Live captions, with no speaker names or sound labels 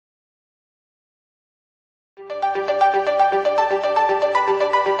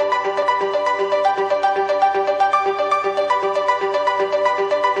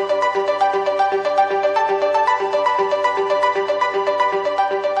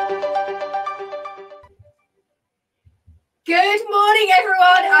morning,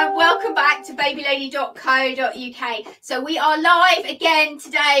 everyone, and welcome back to babylady.co.uk. So we are live again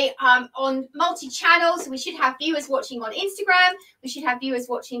today on multi-channels. We should have viewers watching on Instagram, we should have viewers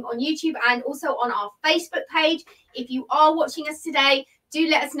watching on YouTube, and also on our Facebook page. If you are watching us today, do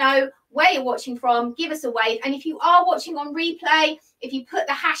let us know where you're watching from, give us a wave. And if you are watching on replay, if you put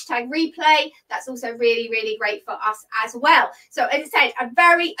the hashtag replay, that's also really, really great for us as well. So as I said,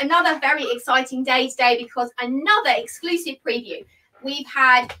 another very exciting day today, because another exclusive preview. We've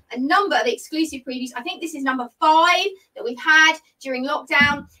had a number of exclusive previews. I think this is number 5 that we've had during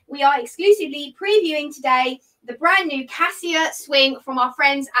lockdown. We are exclusively previewing today the brand new Cassia swing from our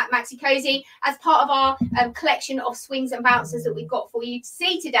friends at Maxi-Cosi as part of our collection of swings and bouncers that we've got for you to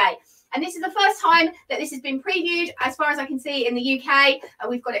see today. And this is the first time that this has been previewed, as far as I can see, in the UK.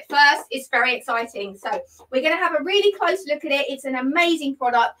 We've got it first. It's very exciting. So we're going to have a really close look at it. It's an amazing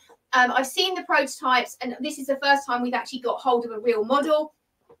product. I've seen the prototypes, and this is the first time we've actually got hold of a real model.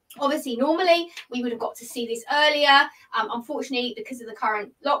 Obviously, normally we would have got to see this earlier. Unfortunately, because of the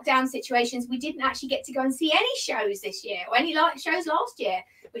current lockdown situations, we didn't actually get to go and see any shows this year, or any shows last year,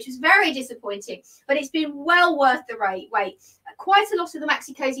 which was very disappointing. But it's been well worth the wait. Quite a lot of the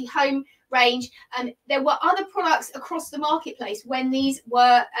Maxi-Cosi home range. There were other products across the marketplace when these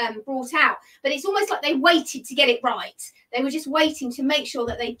were brought out, but it's almost like they waited to get it right. They were just waiting to make sure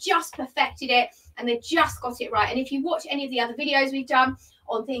that they just perfected it and they just got it right. And if you watch any of the other videos we've done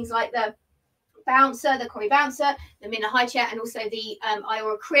on things like the bouncer, the Cori bouncer, the Minna high chair, and also the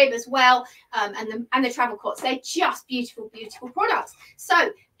Iora crib as well, and the travel cots, they're just beautiful products.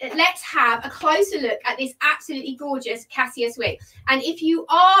 So let's have a closer look at this absolutely gorgeous Cassia swing. And if you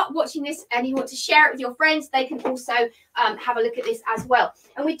are watching this and you want to share it with your friends, they can also have a look at this as well.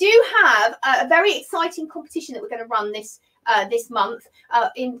 And we do have a very exciting competition that we're going to run this month,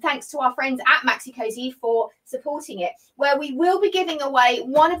 thanks to our friends at Maxi-Cosi for supporting it, where we will be giving away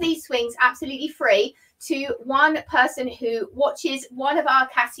one of these swings absolutely free to one person who watches one of our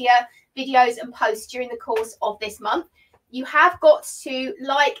Cassia videos and posts during the course of this month. You have got to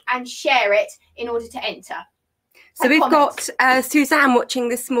like and share it in order to enter. So we've got Suzanne watching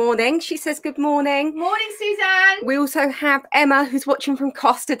this morning. She says good morning. Morning, Suzanne. We also have Emma, who's watching from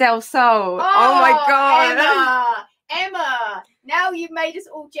Costa del Sol. Oh my God. Emma, now you've made us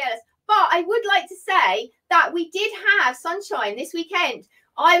all jealous. But I would like to say that we did have sunshine this weekend.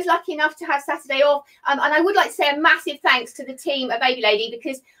 I was lucky enough to have Saturday off. And I would like to say a massive thanks to the team at Baby Lady,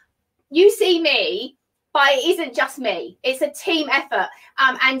 because you see me, but it isn't just me. It's a team effort.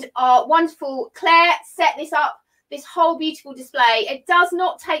 And our wonderful Claire set this up, this whole beautiful display. It does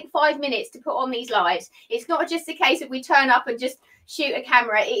not take 5 minutes to put on these lives. It's not just a case of we turn up and just shoot a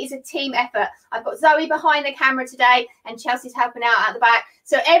camera. It is a team effort. I've got Zoe behind the camera today, and Chelsea's helping out at the back.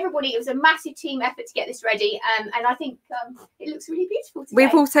 So everybody, it was a massive team effort to get this ready. And I think it looks really beautiful today.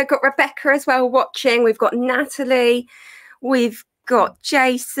 We've also got Rebecca as well watching. We've got Natalie. We've got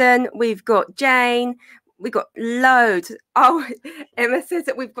Jason. We've got Jane. We've got loads. Oh, Emma says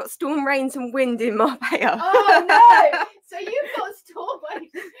that we've got storm rains and wind in Marbella. Oh, no. So you've got storm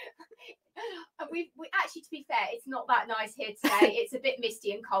rains. We actually, to be fair, it's not that nice here today. It's a bit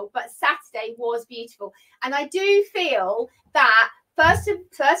misty and cold, but Saturday was beautiful. And I do feel that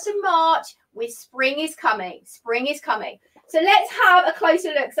 1st of March, with spring is coming. Spring is coming. So let's have a closer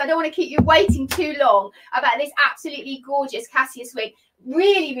look, because I don't want to keep you waiting too long, about this absolutely gorgeous Cassia swing.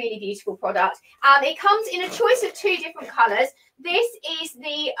 Really, really beautiful product. It comes in a choice of 2 different colours. This is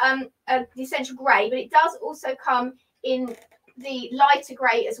the essential grey, but it does also come in the lighter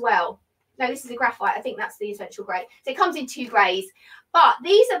grey as well. No, this is a graphite. I think that's the essential grey. So it comes in 2 greys. But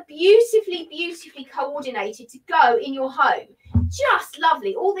these are beautifully, beautifully coordinated to go in your home. Just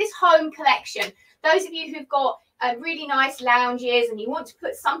lovely. All this home collection. Those of you who've got really nice lounges and you want to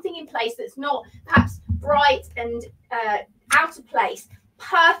put something in place that's not perhaps bright and out of place.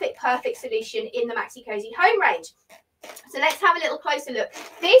 Perfect solution in the Maxi-Cosi home range. So let's have a little closer look.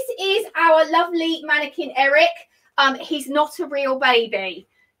 This is our lovely mannequin, Eric. He's not a real baby.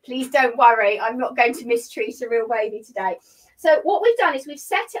 Please don't worry. I'm not going to mistreat a real baby today. So what we've done is we've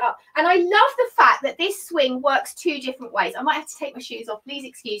set it up. And I love the fact that this swing works 2 different ways. I might have to take my shoes off. Please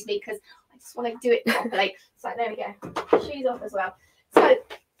excuse me, because I just want to do it properly. So there we go. Shoes off as well. So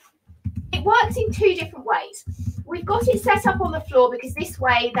it works in 2 different ways. We've got it set up on the floor because this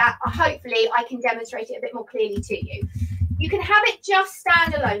way that hopefully I can demonstrate it a bit more clearly to you. You can have it just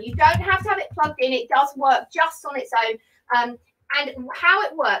standalone. You don't have to have it plugged in. It does work just on its own. And how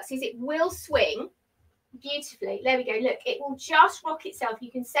it works is it will swing beautifully. There we go. Look, it will just rock itself. You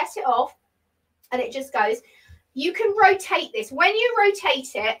can set it off and it just goes. You can rotate this. When you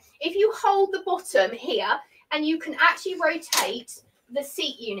rotate it, if you hold the bottom here, and you can actually rotate the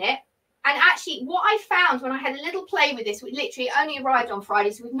seat unit. And actually, what I found when I had a little play with this, we literally only arrived on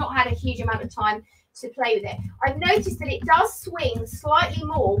Friday, so we've not had a huge amount of time to play with it. I've noticed that it does swing slightly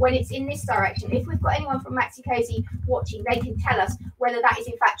more when it's in this direction. If we've got anyone from Maxi Cozy watching, they can tell us whether that is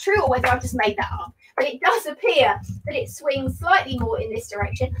in fact true or whether I've just made that up. But it does appear that it swings slightly more in this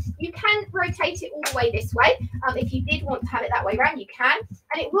direction. You can rotate it all the way this way. If you did want to have it that way around, you can.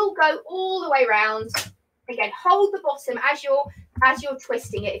 And it will go all the way around. Again, hold the bottom as you're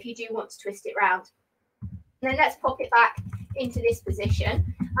twisting it if you do want to twist it round. And then let's pop it back into this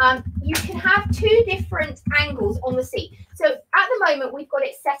position. You can have two different angles on the seat. So at the moment, we've got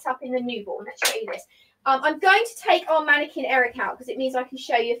it set up in the newborn. Let's show you this. I'm going to take our mannequin Eric out because it means I can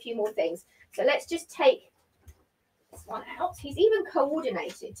show you a few more things. So let's just take this one out. He's even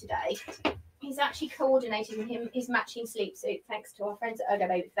coordinated today. He's actually coordinated in his matching sleep suit, thanks to our friends at Ergo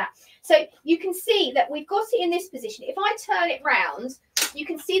Baby for that. So you can see that we've got it in this position. If I turn it round, you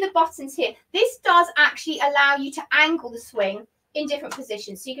can see the buttons here. This does actually allow you to angle the swing in different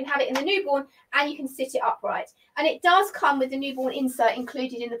positions. So you can have it in the newborn and you can sit it upright. And it does come with the newborn insert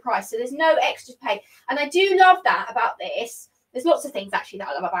included in the price. So there's no extra pay. And I do love that about this. There's lots of things actually that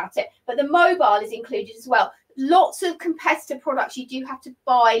I love about it, but the mobile is included as well. Lots of competitor products, you do have to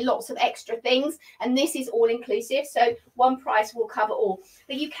buy lots of extra things, and this is all inclusive. So one price will cover all.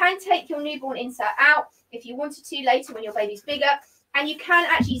 But you can take your newborn insert out if you wanted to later when your baby's bigger, and you can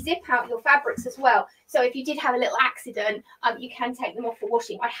actually zip out your fabrics as well. So if you did have a little accident, you can take them off for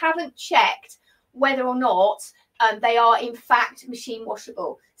washing. I haven't checked whether or not they are in fact machine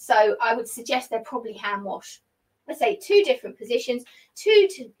washable. So I would suggest they're probably hand wash. I say two different positions, two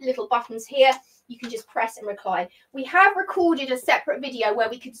little buttons here. You can just press and recline. We have recorded a separate video where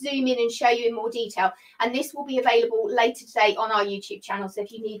we could zoom in and show you in more detail, and this will be available later today on our YouTube channel, so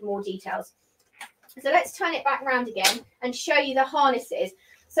if you need more details. So let's turn it back around again and show you the harnesses.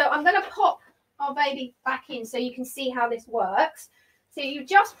 So I'm going to pop our baby back in so you can see how this works. So you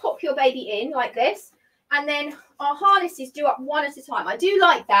just pop your baby in like this, and then our harnesses do up one at a time. I do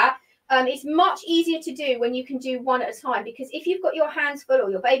like that. It's much easier to do when you can do one at a time, because if you've got your hands full or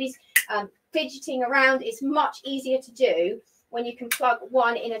your baby's fidgeting around, it's much easier to do when you can plug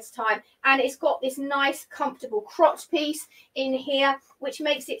one in at a time. And it's got this nice comfortable crotch piece in here, which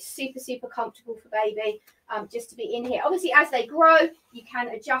makes it super, super comfortable for baby just to be in here. Obviously, as they grow, you can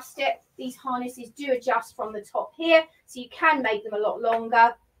adjust it. These harnesses do adjust from the top here, so you can make them a lot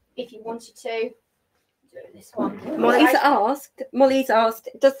longer if you wanted to. This one. Molly's asked,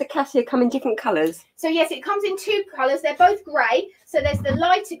 does the cassia come in different colours? So yes, it comes in two colours. They're both grey. So there's the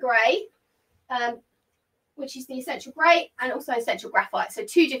lighter grey, which is the essential grey, and also essential graphite. So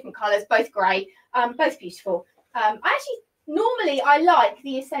two different colours, both grey, both beautiful. Normally I like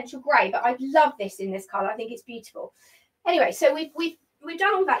the essential grey, but I love this in this colour. I think it's beautiful. Anyway, so we've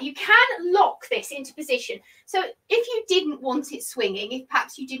done all that. You can lock this into position. So if you didn't want it swinging, if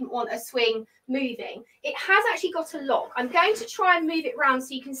perhaps you didn't want a swing moving, it has actually got a lock. I'm going to try and move it around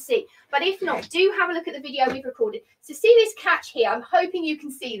so you can see. But if not, do have a look at the video we've recorded. So see this catch here? I'm hoping you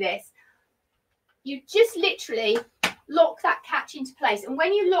can see this. You just literally lock that catch into place. And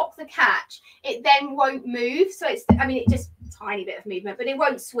when you lock the catch, it then won't move. So it's just a tiny bit of movement, but it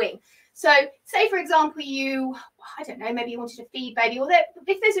won't swing. So say, for example, I don't know, maybe you wanted to feed baby, or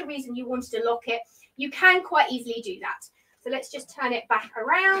if there's a reason you wanted to lock it, you can quite easily do that. So let's just turn it back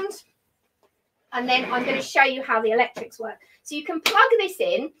around. And then I'm going to show you how the electrics work. So you can plug this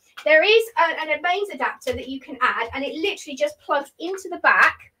in. There is a mains adapter that you can add, and it literally just plugs into the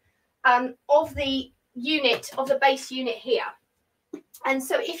back of the unit, of the base unit here. And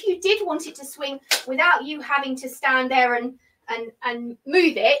so if you did want it to swing without you having to stand there and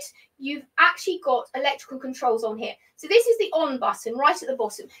move it, you've actually got electrical controls on here. So this is the on button right at the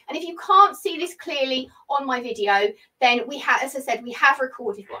bottom. And if you can't see this clearly on my video, then we have, as I said, we have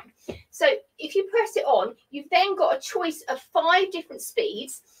recorded one. So if you press it on, you've then got a choice of 5 different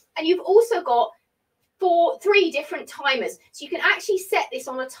speeds, and you've also got 3 different timers. So you can actually set this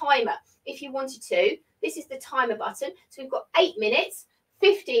on a timer if you wanted to. This is the timer button. So we've got 8 minutes,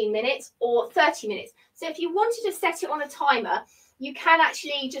 15 minutes, or 30 minutes. So if you wanted to set it on a timer, you can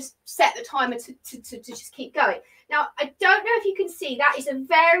actually just set the timer to just keep going. Now, I don't know if you can see, that is a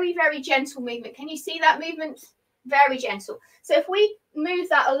very, very gentle movement. Can you see that movement? Very gentle. So if we move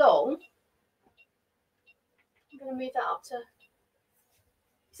that along, I'm going to move that up to...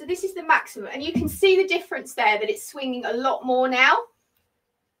 So this is the maximum, and you can see the difference there, that it's swinging a lot more now.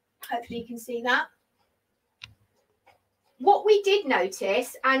 Hopefully you can see that. What we did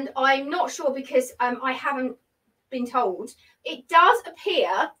notice, and I'm not sure because I haven't been told, it does appear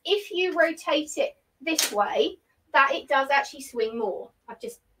if you rotate it this way, that it does actually swing more. I've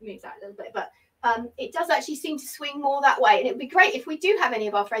just moved that a little bit, but it does actually seem to swing more that way. And it would be great if we do have any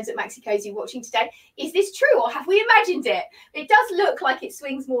of our friends at Maxi Cosi watching today. Is this true, or have we imagined it? It does look like it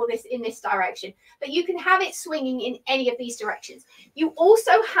swings more in this direction, but you can have it swinging in any of these directions. You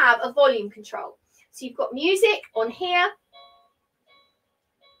also have a volume control. So you've got music on here.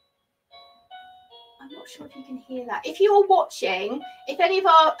 I'm not sure if you can hear that. If you're watching, if any of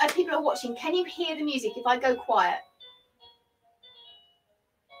our people are watching, can you hear the music if I go quiet?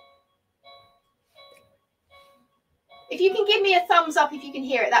 If you can give me a thumbs up if you can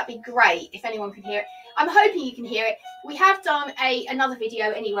hear it, that'd be great, if anyone can hear it. I'm hoping you can hear it. We have done another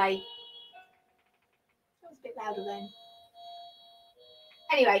video anyway. That was a bit louder then.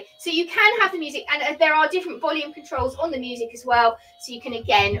 Anyway, so you can have the music, and there are different volume controls on the music as well. So you can,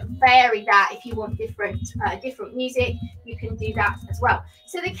 again, vary that if you want different music. You can do that as well.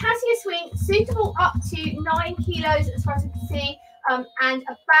 So the Casio Swing, suitable up to 9 kilos as far as I can see, and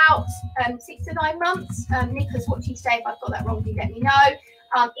about 6 to 9 months. Nicola's watching today. If I've got that wrong, do let me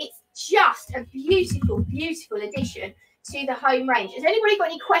know. It's just a beautiful, beautiful addition to the home range. Has anybody got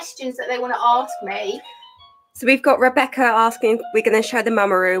any questions that they want to ask me? So we've got Rebecca asking if we're going to show the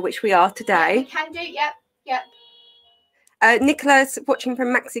Mummaroo, which we are today. We can do, yep. Nicola's watching from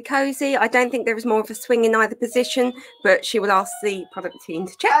Maxi Cosi. I don't think there is more of a swing in either position, but she will ask the product team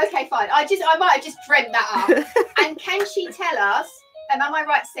to check. Okay, fine. I might have just dreamt that up. And can she tell us, am I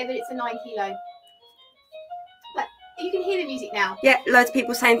right to say that it's a 9 kilo? But you can hear the music now. Yeah, loads of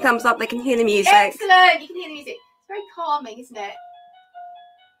people saying thumbs up. They can hear the music. Excellent. You can hear the music. It's very calming, isn't it?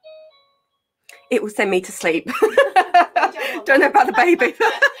 It will send me to sleep. Don't know about the baby. We don't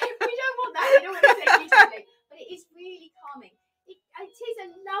want that. We don't want to send you to sleep. But it is really calming. It is a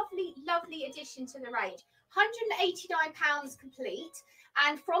lovely, lovely addition to the range. £189 complete.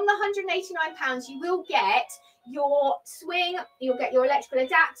 And from the £189, you will get your swing, you'll get your electrical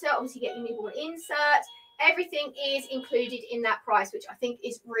adapter, obviously get your newborn insert. Everything is included in that price, which I think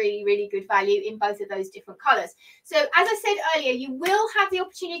is really, really good value in both of those different colours. So as I said earlier, you will have the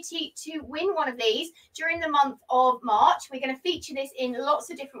opportunity to win one of these during the month of March. We're going to feature this in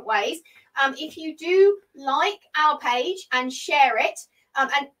lots of different ways. If you do like our page and share it, and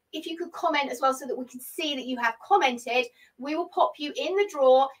if you could comment as well so that we can see that you have commented, we will pop you in the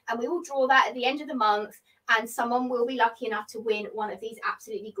draw and we will draw that at the end of the month. And someone will be lucky enough to win one of these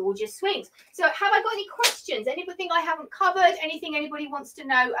absolutely gorgeous swings. So have I got any questions? Anything I haven't covered? Anything anybody wants to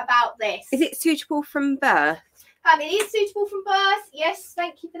know about this? Is it suitable from birth? It is suitable from birth. Yes,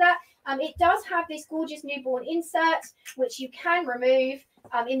 thank you for that. It does have this gorgeous newborn insert, which you can remove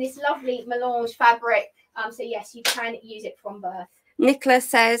in this lovely melange fabric. So yes, you can use it from birth. Nicola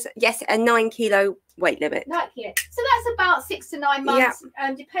says, yes, a 9 kilo weight limit. 9 kilos. So that's about 6 to 9 months,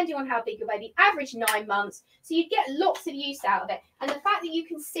 depending on how big your baby. Average 9 months. So you'd get lots of use out of it. And the fact that you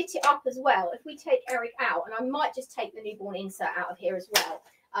can sit it up as well, if we take Eric out, and I might just take the newborn insert out of here as well.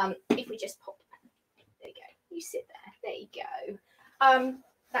 If we just pop, there you go. You sit there. There you go.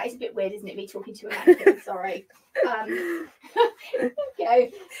 That is a bit weird, isn't it, me talking to a mannequin? Sorry.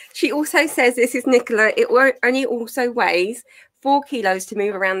 Okay. She also says, this is Nicola, it only also weighs 4 kilos to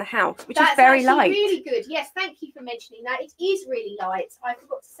move around the house, which is very light. That's really good. Yes, thank you for mentioning that. It is really light. I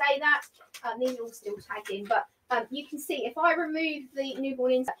forgot to say that. These are all still tagged in, but you can see if I remove the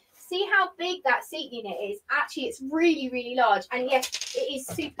newborn insert, see how big that seat unit is. Actually, it's really, really large. And yes, it is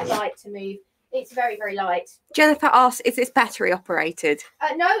super light to move. It's very, very light. Jennifer asks, is this battery operated?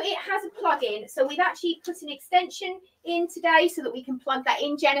 No, it has a plug-in. So we've actually put an extension in today so that we can plug that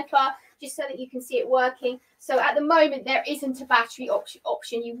in, Jennifer, just so that you can see it working. So at the moment, there isn't a battery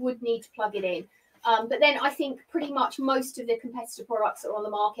option. You would need to plug it in. But then I think pretty much most of the competitor products that are on the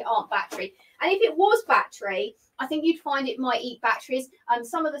market aren't battery. And if it was battery, I think you'd find it might eat batteries.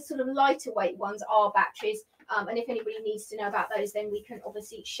 Some of the sort of lighter weight ones are batteries. And if anybody needs to know about those, then we can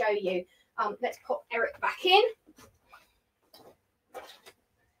obviously show you. Let's pop Eric back in.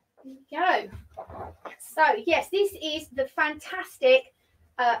 There we go. So, yes, this is the fantastic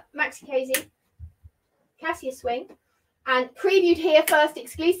Maxi Cosi Casio Swing, and previewed here first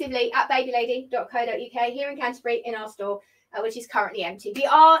exclusively at babylady.co.uk here in Canterbury in our store, which is currently empty. We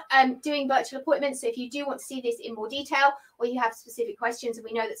are doing virtual appointments, so if you do want to see this in more detail or you have specific questions, and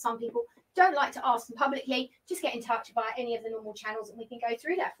we know that some people don't like to ask them publicly, just get in touch via any of the normal channels and we can go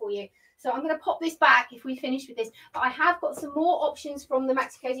through that for you. So I'm going to pop this back if we finish with this. But I have got some more options from the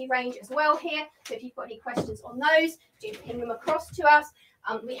Maxi Cosi range as well here. So if you've got any questions on those, do ping them across to us.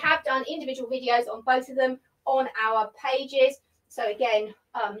 We have done individual videos on both of them on our pages. So again,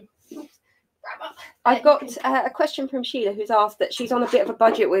 grab up. I've got a question from Sheila, who's asked that she's on a bit of a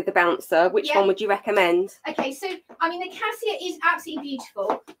budget with the bouncer. Which one would you recommend? Okay, so I mean the Cassia is absolutely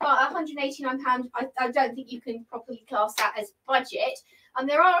beautiful, but £189, I don't think you can properly class that as budget.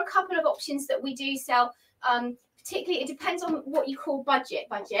 There are a couple of options that we do sell. Particularly, it depends on what you call budget.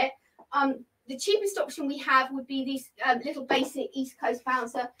 The cheapest option we have would be these little basic East Coast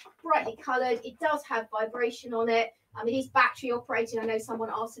bouncer, brightly coloured. It does have vibration on it. It is battery operated. I know someone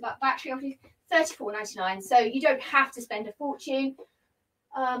asked about battery operated. $34.99, so you don't have to spend a fortune.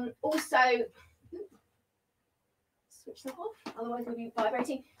 Also, switch that off, otherwise we'll be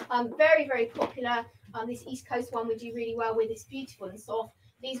vibrating. Very, very popular. This East Coast one we do really well with. It's beautiful and soft.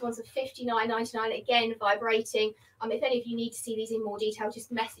 These ones are $59.99, again vibrating. If any of you need to see these in more detail,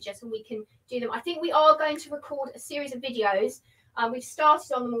 just message us and we can do them. I think we are going to record a series of videos. We've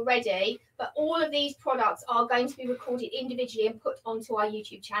started on them already, but all of these products are going to be recorded individually and put onto our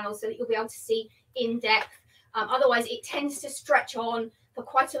YouTube channel so that you'll be able to see in depth. Otherwise, it tends to stretch on for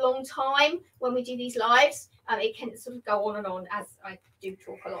quite a long time when we do these lives. It can sort of go on and on, as I do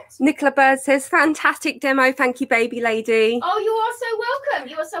talk a lot. Nicola Bird says, fantastic demo. Thank you, baby lady. Oh, you are so welcome.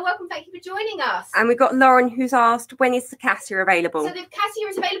 You are so welcome. Thank you for joining us. And we've got Lauren, who's asked, when is the Cassia available? So the Cassia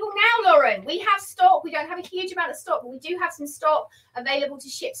is available now, Lauren. We have stock. We don't have a huge amount of stock, but we do have some stock available to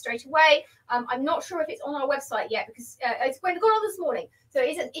ship straight away. I'm not sure if it's on our website yet because it's gone on this morning. So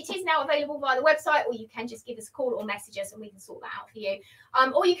it is now available via the website, or you can just give us a call or message us and we can sort that out for you.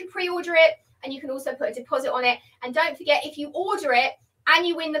 Or you can pre-order it and you can also put a deposit on it. And don't forget, if you order it and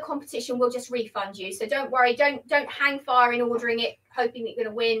you win the competition, we'll just refund you. So don't worry, don't hang fire in ordering it, hoping that you're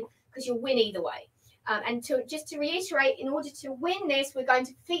going to win, because you'll win either way. And just to reiterate, in order to win this, we're going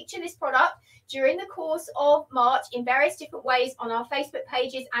to feature this product during the course of March in various different ways on our Facebook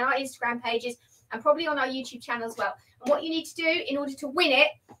pages and our Instagram pages, and probably on our YouTube channel as well. And what you need to do in order to win it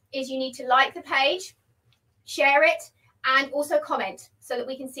is you need to like the page, share it, and also comment so that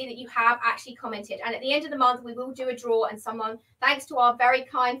we can see that you have actually commented. And at the end of the month, we will do a draw, and someone, thanks to our very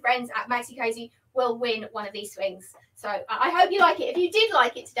kind friends at Maxi Cosi, will win one of these swings. So I hope you like it. If you did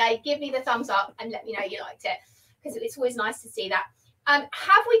like it today, give me the thumbs up and let me know you liked it, because it's always nice to see that.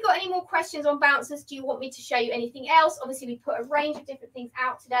 Have we got any more questions on bouncers? Do you want me to show you anything else? Obviously, we put a range of different things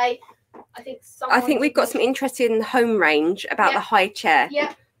out today. I think we've got some interest in the home range about the high chair.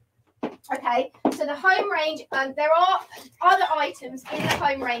 Yeah. Okay, so the home range, there are other items in the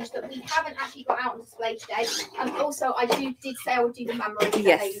home range that we haven't actually got out on display today. Also, I did say I would do the mum range.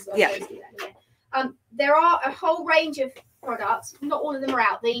 Yes, yeah. There are a whole range of products. Not all of them are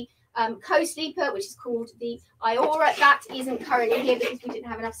out. The Co-Sleeper, which is called the Iora, that isn't currently here because we didn't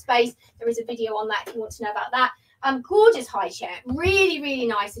have enough space. There is a video on that if you want to know about that. Gorgeous high chair, really, really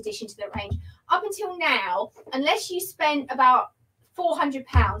nice addition to the range. Up until now, unless you spent about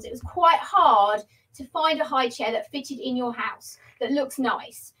 £400, it was quite hard to find a high chair that fitted in your house that looks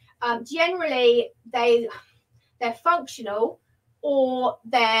nice. Generally, they're functional or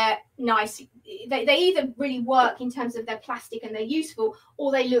they're nice. They either really work in terms of their plastic and they're useful,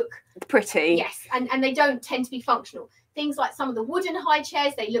 or they look pretty. Yes, and they don't tend to be functional. Things like some of the wooden high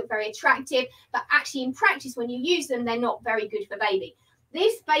chairs, they look very attractive, but actually in practice, when you use them, they're not very good for baby.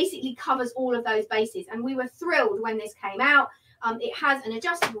 This basically covers all of those bases, and we were thrilled when this came out. It has an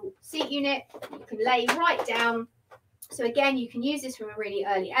adjustable seat unit. You can lay right down. So again, you can use this from a really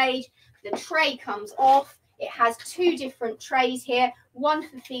early age. The tray comes off. It has two different trays here, one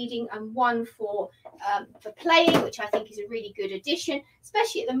for feeding and one for playing, which I think is a really good addition,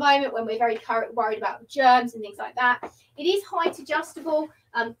 especially at the moment when we're very worried about germs and things like that. It is height adjustable.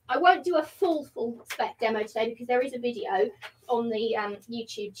 I won't do a full spec demo today because there is a video on the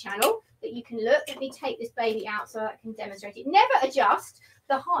YouTube channel that you can look. Let me take this baby out so I can demonstrate it. Never adjust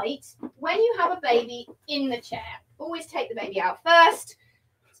the height when you have a baby in the chair. Always take the baby out first.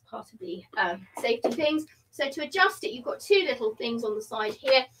 It's part of the safety things. So to adjust it, you've got two little things on the side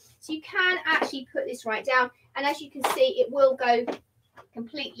here. So you can actually put this right down. And as you can see, it will go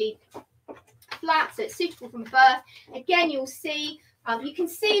completely flat. So it's suitable from birth. Again, you'll see, you can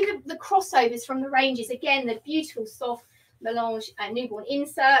see the crossovers from the ranges. Again, the beautiful soft melange newborn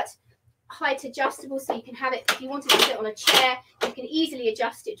insert. Height adjustable, so you can have it, if you wanted to sit on a chair, you can easily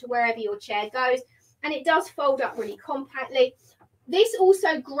adjust it to wherever your chair goes. And it does fold up really compactly. This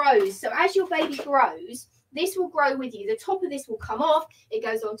also grows. So as your baby grows, this will grow with you. The top of this will come off. It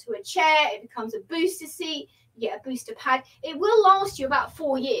goes onto a chair. It becomes a booster seat. You get a booster pad. It will last you about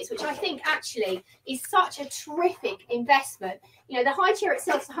 4 years, which I think actually is such a terrific investment. You know, the high chair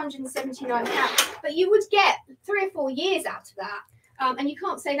itself is £179, but you would get 3 or 4 years out of that. And you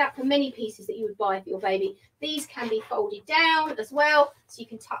can't say that for many pieces that you would buy for your baby. These can be folded down as well, so you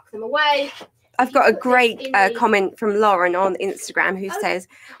can tuck them away. I've got a great comment from Lauren on Instagram who says,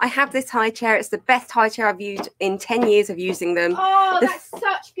 I have this high chair. It's the best high chair I've used in 10 years of using them. Oh, that's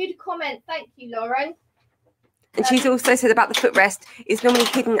such a good comment. Thank you, Lauren. And she's also said about the footrest is normally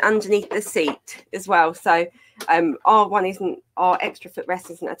hidden underneath the seat as well. So our extra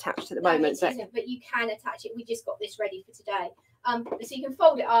footrest isn't attached at the moment. It isn't, but you can attach it. We just got this ready for today. So you can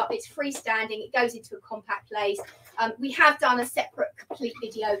fold it up. It's freestanding. It goes into a compact place. We have done a separate complete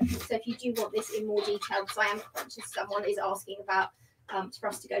video. So if you do want this in more detail, because I am conscious someone is asking about for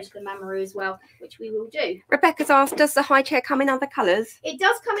us to go to the Mamaru as well, which we will do. Rebecca's asked, does the high chair come in other colours? It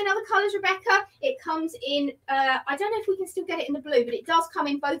does come in other colours, Rebecca. It comes in, I don't know if we can still get it in the blue, but it does come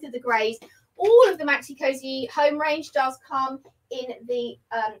in both of the greys. All of the Maxi-Cosi home range does come in the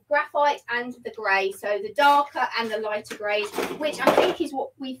graphite and the grey, so the darker and the lighter greys, which I think is what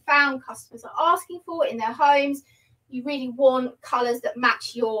we found customers are asking for in their homes. You really want colours that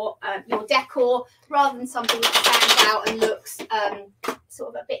match your decor rather than something that stands out and looks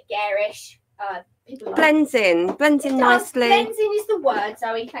sort of a bit garish. Blends in nicely. Blends in is the word,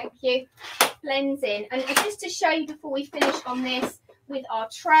 Zoe. Thank you. Blends in. And just to show you before we finish on this with our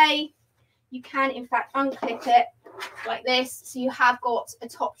tray, you can in fact unclip it like this, so you have got a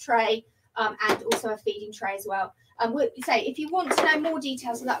top tray and also a feeding tray as well. We'll say if you want to know more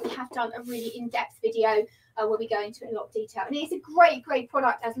details of that, we have done a really in-depth video where we go into a lot of detail, and it's a great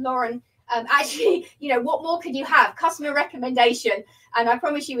product, as Lauren actually, you know, what more could you have? Customer recommendation, and I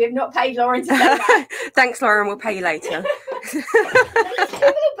promise you we have not paid Lauren to say that. Thanks, Lauren, we'll pay you later. People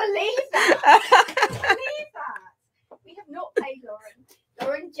believe that. We have not paid Lauren.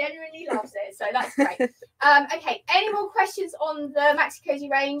 Lauren genuinely loves it, so that's great. Okay, any more questions on the Maxi-Cosi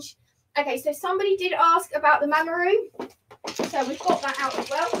range? Okay, so somebody did ask about the Mamaru, so we've got that out as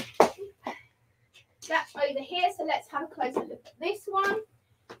well. That's over here, so let's have a closer look at this one.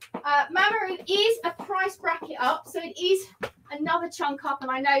 Mamaru is a price bracket up, so it is another chunk up, and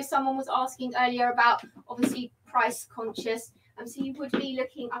I know someone was asking earlier about obviously price conscious, so you would be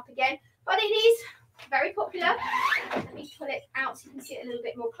looking up again, but it is very popular. Let me pull it out so you can see it a little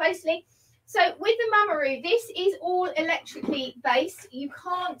bit more closely. So with the Mamaru, this is all electrically based. You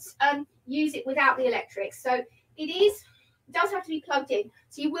can't use it without the electrics. So it does have to be plugged in.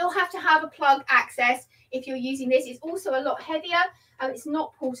 So you will have to have a plug access if you're using this. It's also a lot heavier and it's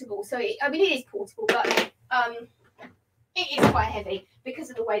not portable. So it is portable, but it is quite heavy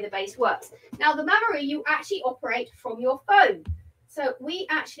because of the way the base works. Now the Mamaru, you actually operate from your phone. So we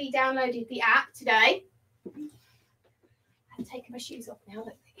actually downloaded the app today. I'm taking my shoes off now.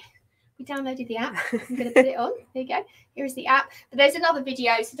 Look. We downloaded the app. I'm going to put it on. There you go. Here's the app. But there's another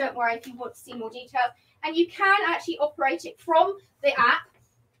video, so don't worry if you want to see more details. And you can actually operate it from the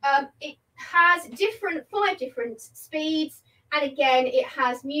app. It has 5 different speeds. And again, it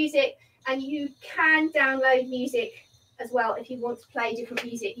has music. And you can download music as well. If you want to play different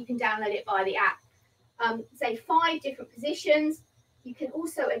music, you can download it via the app. Say 5 different positions. You can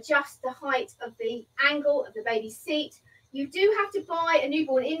also adjust the height of the angle of the baby's seat. You do have to buy a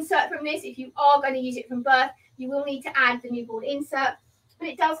newborn insert from this. If you are going to use it from birth, you will need to add the newborn insert. But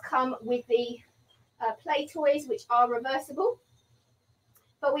it does come with the play toys, which are reversible.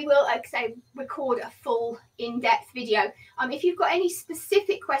 But we will, like I say, record a full in-depth video. If you've got any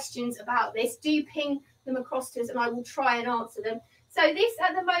specific questions about this, do ping them across to us and I will try and answer them. So this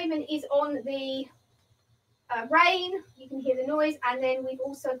at the moment is on the rain. You can hear the noise. And then we've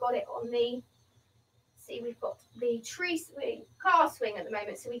also got it on the... We've got the tree swing, car swing at the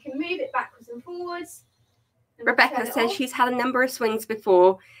moment, so we can move it backwards and forwards. And Rebecca says she's had a number of swings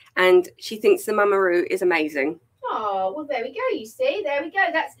before and she thinks the Mamaru is amazing. Oh, well, there we go. You see, there we go.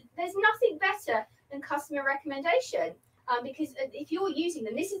 There's nothing better than customer recommendation. Because if you're using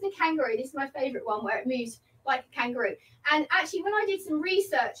them, this is the kangaroo. This is my favourite one where it moves like a kangaroo. And actually, when I did some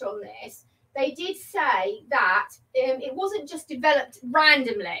research on this, they did say that it wasn't just developed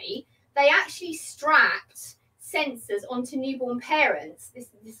randomly. They actually strapped sensors onto newborn parents. This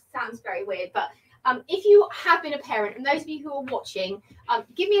sounds very weird, but if you have been a parent, and those of you who are watching,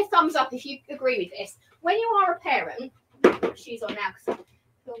 give me a thumbs up if you agree with this. When you are a parent, put my shoes on now because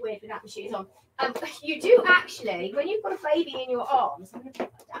I feel weird without my shoes on. You do actually, when you've got a baby in your arms, I'm going to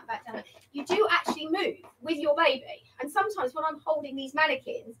put that back down. You do actually move with your baby. And sometimes when I'm holding these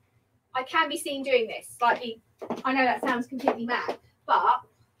mannequins, I can be seen doing this slightly. I know that sounds completely mad, but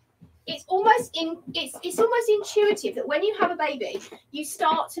it's almost intuitive that when you have a baby, you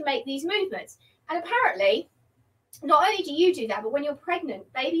start to make these movements. And apparently, not only do you do that, but when you're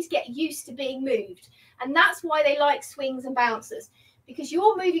pregnant, babies get used to being moved. And that's why they like swings and bouncers, because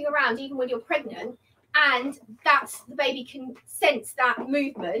you're moving around even when you're pregnant, and that's the baby can sense that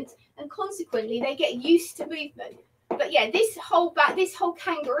movement, and consequently they get used to movement. But yeah, this whole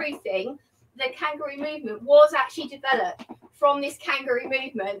kangaroo thing, the kangaroo movement was actually developed from this kangaroo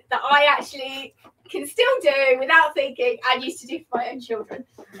movement that I actually can still do without thinking, and used to do for my own children.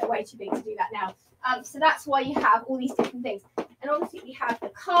 They're way too big to do that now. So that's why you have all these different things. And obviously we have the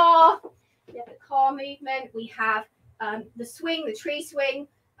car movement, we have the swing, the tree swing,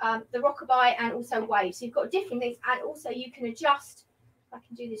 the rockabye, and also waves. So you've got different things, and also you can adjust. I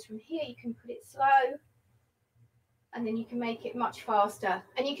can do this from here, you can put it slow, and then you can make it much faster.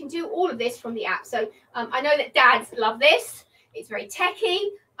 And you can do all of this from the app. So I know that dads love this. It's very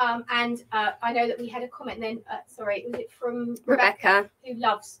techy. And I know that we had a comment then, sorry, was it from Rebecca who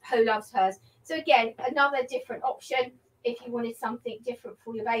loves hers. So again, another different option if you wanted something different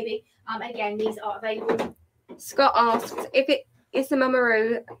for your baby. Again, these are available. Scott asks if is the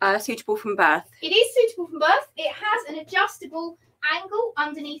Mamaroo suitable from birth? It is suitable from birth. It has an adjustable angle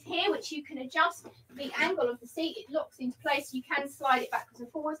underneath here, which you can adjust the angle of the seat. It locks into place. You can slide it backwards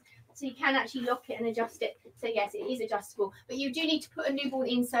and forwards, so you can actually lock it and adjust it. So yes, it is adjustable, but you do need to put a newborn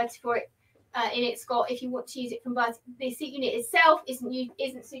insert for it in it, Scott, if you want to use it from birth. The seat unit itself isn't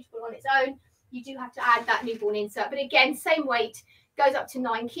suitable on its own. You do have to add that newborn insert, but again, same weight, goes up to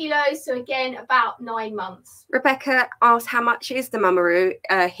 9 kilos, so again about 9 months. Rebecca asked how much is the Mamaroo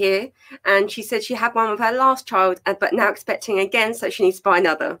here, and she said she had one with her last child, but now expecting again, so she needs to buy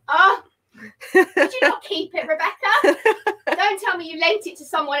another. Oh, did you not keep it, Rebecca? Don't tell me you lent it to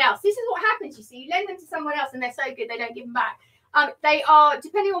someone else. This is what happens, you see. You lend them to someone else and they're so good they don't give them back. They are,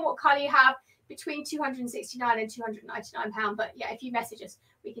 depending on what colour you have, between £269 and £299. But yeah, if you message us,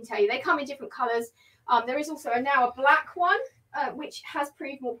 we can tell you. They come in different colours. There is also now a black one, which has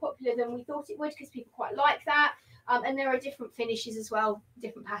proved more popular than we thought it would, because people quite like that. And there are different finishes as well,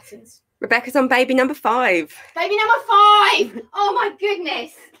 different patterns. Rebecca's on baby number 5. Baby number 5! Oh my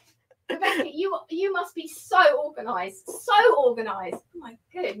goodness. Rebecca, you must be so organised. So organised. Oh my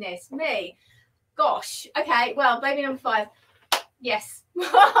goodness me. Gosh. Okay, well, baby number 5. Yes.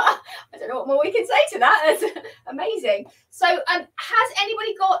 I don't know what more we can say to that. That's amazing. So has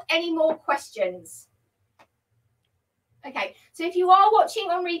anybody got any more questions? Okay, so if you are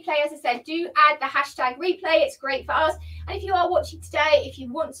watching on replay, as I said, do add the hashtag replay. It's great for us. And if you are watching today, if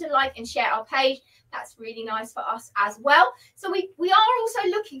you want to like and share our page, that's really nice for us as well. So we are also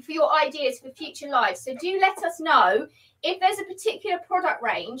looking for your ideas for future lives. So do let us know if there's a particular product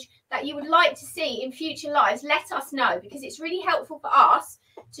range that you would like to see in future lives. Let us know, because it's really helpful for us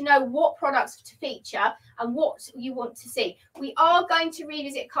to know what products to feature and what you want to see. We are going to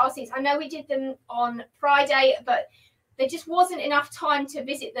revisit car seats. I know we did them on Friday, but there just wasn't enough time to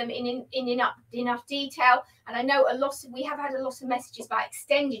visit them in enough detail. And I know we have had a lot of messages about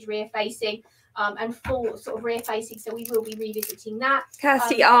extended rear facing and full sort of rear facing, so we will be revisiting that.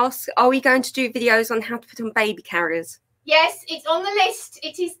 Kirsty asks, are we going to do videos on how to put on baby carriers? Yes, it's on the list.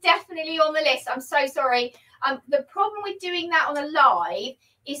 It is definitely on the list. I'm so sorry. The problem with doing that on a live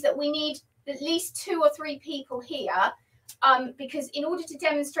is that we need at least 2 or 3 people here, because in order to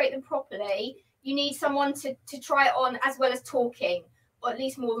demonstrate them properly, you need someone to try it on as well as talking, or at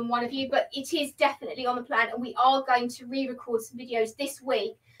least more than one of you. But it is definitely on the plan, and we are going to re-record some videos this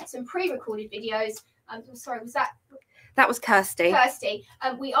week, some pre-recorded videos. I'm sorry, was that? That was Kirsty. Kirsty.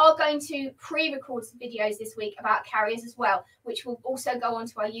 We are going to pre-record some videos this week about carriers as well, which will also go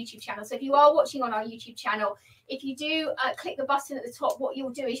onto our YouTube channel. So if you are watching on our YouTube channel, if you do click the button at the top, what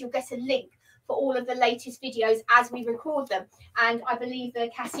you'll do is you'll get a link for all of the latest videos as we record them. And I believe the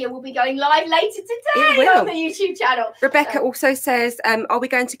Cassia will be going live later today on the YouTube channel. Rebecca also says, are we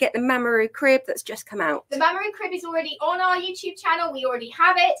going to get the Mamaroo crib that's just come out? The Mamaroo crib is already on our YouTube channel. We already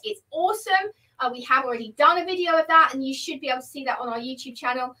have it. It's awesome. We have already done a video of that, and you should be able to see that on our YouTube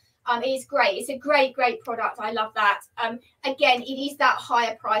channel. It is great. It's a great product. I love that. Again, it is that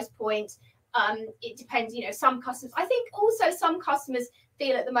higher price point. It depends, some customers, I think also some customers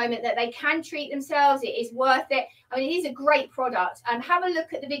feel at the moment that they can treat themselves. It is worth it. I mean, it is a great product. Have a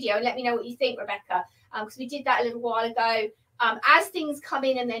look at the video and let me know what you think, Rebecca, because we did that a little while ago. As things come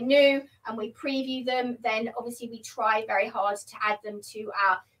in and they're new and we preview them, then obviously we try very hard to add them to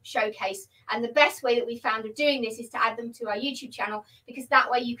our showcase. And the best way that we found of doing this is to add them to our YouTube channel, because that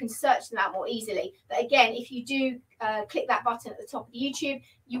way you can search them out more easily. But again, if you do click that button at the top of the YouTube,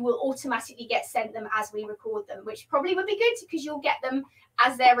 you will automatically get sent them as we record them, which probably would be good because you'll get them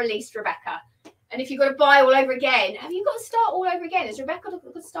as they're released, Rebecca. And if you've got to buy all over again, have you got to start all over again? Has Rebecca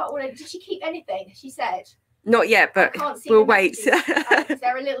got to start all over? Did she keep anything? She said. Not yet, but I can't see we'll the wait. because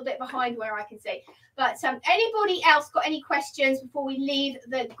they're a little bit behind where I can see. But anybody else got any questions before we leave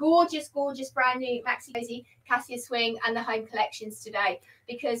the gorgeous, gorgeous brand new Maxi Cosi Cassia Swing and the home collections today?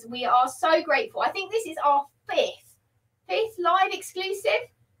 Because we are so grateful. I think this is our fifth live exclusive.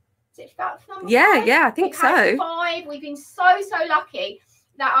 Is it about number 5? Yeah, I think so. 5. We've been so lucky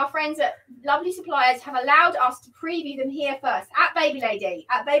that our friends at Lovely Suppliers have allowed us to preview them here first at Baby Lady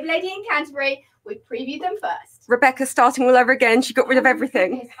in Canterbury. We previewed them first. Rebecca's starting all over again. She got rid of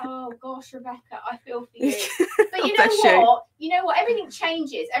everything. Goodness. Oh gosh, Rebecca, I feel for you. But you know what? You know what? Everything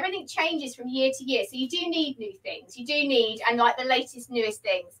changes. Everything changes from year to year. So you do need new things. You do need, and like the latest, newest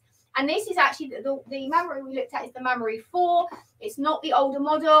things. And this is actually the Mamoru we looked at is the Mamoru 4. It's not the older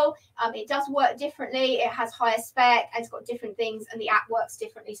model. It does work differently. It has higher spec and it's got different things, and the app works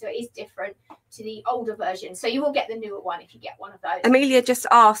differently. So it is different to the older version. So you will get the newer one if you get one of those. Amelia just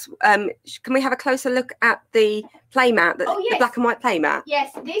asked, can we have a closer look at the playmat, the black and white playmat?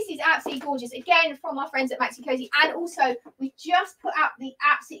 Yes, this is absolutely gorgeous. Again, from our friends at Maxi Cosi. And also, we just put out the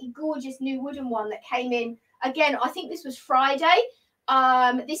absolutely gorgeous new wooden one that came in. Again, I think this was Friday.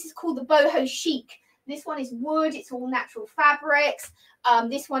 This is called the Boho Chic. This one is wood. It's all natural fabrics.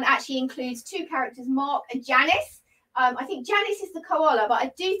 This one actually includes 2 characters, Mark and Janice. I think Janice is the koala, but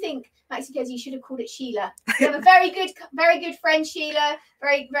I do think Maxi Cosi should have called it Sheila. We have a very good friend, Sheila.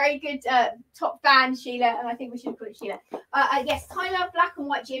 Very good top fan, Sheila, and I think we should have called it Sheila. Yes, Tyler Black and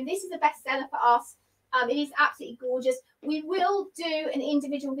White Gym. This is a bestseller for us. It is absolutely gorgeous. We will do an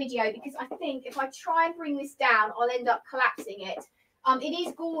individual video because I think if I try and bring this down, I'll end up collapsing it. It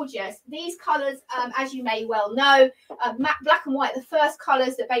is gorgeous. These colours, as you may well know, black and white, the first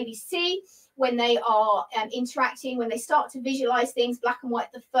colours that babies see when they are interacting, when they start to visualise things. Black and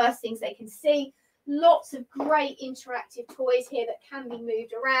white, the first things they can see. Lots of great interactive toys here that can be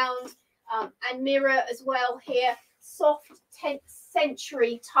moved around. And mirror as well here. Soft 10th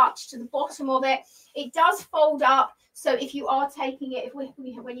century touch to the bottom of it. It does fold up. So if you are taking it,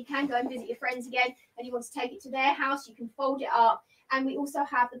 when you can go and visit your friends again and you want to take it to their house, you can fold it up. And we also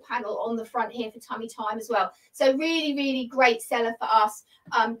have the panel on the front here for tummy time as well. So really great seller for us.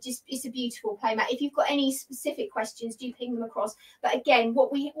 It's a beautiful playmat. If you've got any specific questions, do ping them across. But again,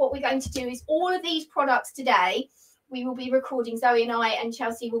 what we're going to do is all of these products today, we will be recording, Zoe and I and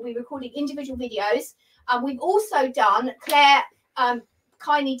Chelsea will be recording individual videos. We've also done, Claire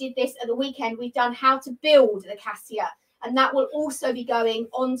kindly did this at the weekend, we've done how to build the Cassia. And that will also be going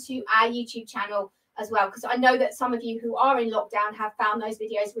onto our YouTube channel as well, because I know that some of you who are in lockdown have found those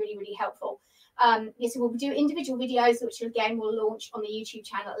videos really helpful. Yes, so we'll do individual videos, which again will launch on the YouTube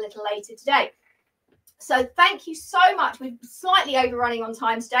channel a little later today. So thank you so much. We're slightly overrunning on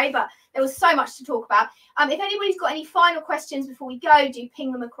time today, but there was so much to talk about. If anybody's got any final questions before we go, do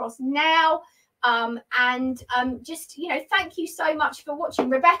ping them across now. Just, thank you so much for watching.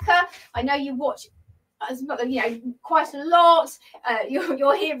 Rebecca, I know you watch quite a lot.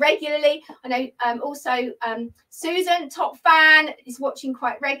 You're here regularly. I know also Susan, top fan, is watching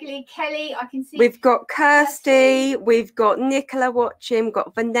quite regularly. Kelly, I can see. We've got Kirsty, we've got Nicola watching, we've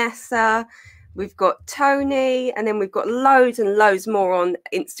got Vanessa, we've got Tony, and then we've got loads and loads more on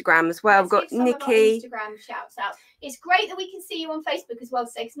Instagram as well. We've got Nikki. Instagram shouts out. It's great that we can see you on Facebook as well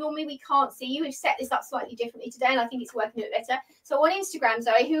today, because normally we can't see you. We've set this up slightly differently today, and I think it's working a bit better. So on Instagram,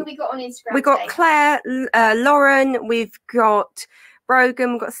 Zoe, who have we got on Instagram? We've got Claire, Lauren, we've got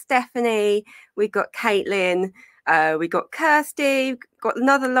Brogan, we've got Stephanie, we've got Caitlin, we've got Kirsty, we've got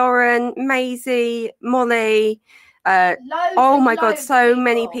another Lauren, Maisie, Molly. Oh my God, so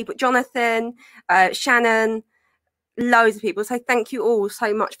many people. Jonathan, Shannon. Loads of people. So thank you all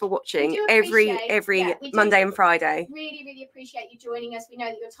so much for watching every Monday and Friday. Really appreciate you joining us. We know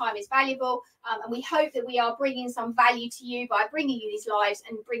that your time is valuable, and we hope that we are bringing some value to you by bringing you these lives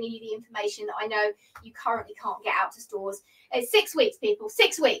and bringing you the information that I know you currently can't get out to stores. It's 6 weeks, people.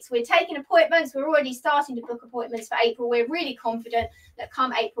 6 weeks. We're taking appointments. We're already starting to book appointments for April. We're really confident that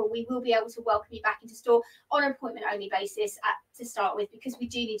come April, we will be able to welcome you back into store on an appointment-only basis to start with, because we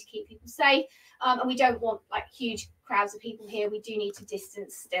do need to keep people safe, and we don't want huge crowds of people here. We do need to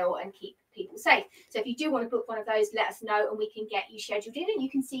distance still and keep people safe. So if you do want to book one of those, let us know and we can get you scheduled in and you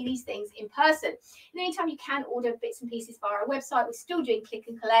can see these things in person. In the meantime, you can order bits and pieces via our website. We're still doing click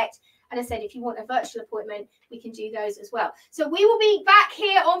and collect. And I said, if you want a virtual appointment, we can do those as well. So we will be back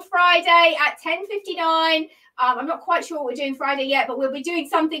here on Friday at 10:59. I'm not quite sure what we're doing Friday yet, but we'll be doing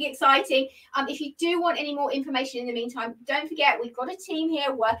something exciting. If you do want any more information in the meantime, don't forget, we've got a team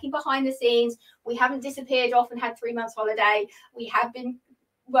here working behind the scenes. We haven't disappeared off and had 3 months holiday. We have been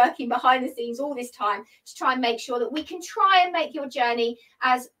working behind the scenes all this time to try and make sure that we can try and make your journey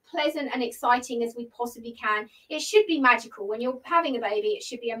as pleasant and exciting as we possibly can. It should be magical. When you're having a baby, it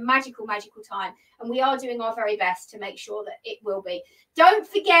should be a magical time, and we are doing our very best to make sure that it will be. Don't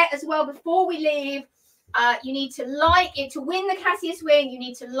forget as well, before we leave, you need to like it. To win the Cassius wing, you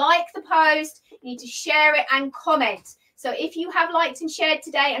need to like the post, you need to share it and comment. So if you have liked and shared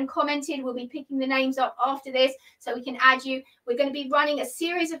today and commented, we'll be picking the names up after this so we can add you. We're going to be running a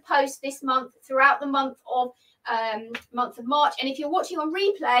series of posts this month throughout the month of March. And if you're watching on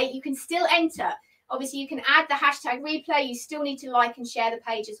replay, you can still enter. Obviously, you can add the hashtag replay. You still need to like and share the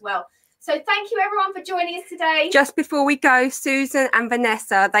page as well. So thank you everyone for joining us today. Just before we go, Susan and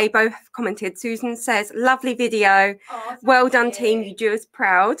Vanessa, they both commented. Susan says, lovely video. Oh, well done, team. You do us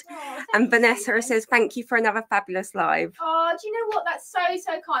proud. Oh, and Vanessa Susan. says, thank you for another fabulous live. Oh, do you know what? That's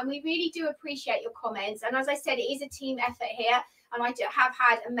so kind. We really do appreciate your comments. And as I said, it is a team effort here. And I have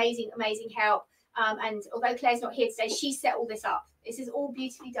had amazing help. And although Claire's not here today, she set all this up. This is all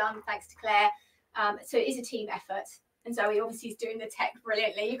beautifully done thanks to Claire. So it is a team effort. And Zoe obviously is doing the tech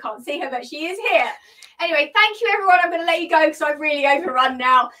brilliantly. You can't see her, but she is here. Anyway, thank you, everyone. I'm going to let you go because I've really overrun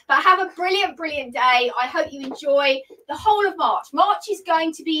now. But have a brilliant day. I hope you enjoy the whole of March. March is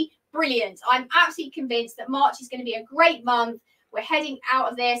going to be brilliant. I'm absolutely convinced that March is going to be a great month. We're heading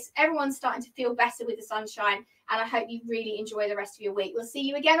out of this. Everyone's starting to feel better with the sunshine. And I hope you really enjoy the rest of your week. We'll see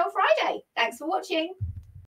you again on Friday. Thanks for watching.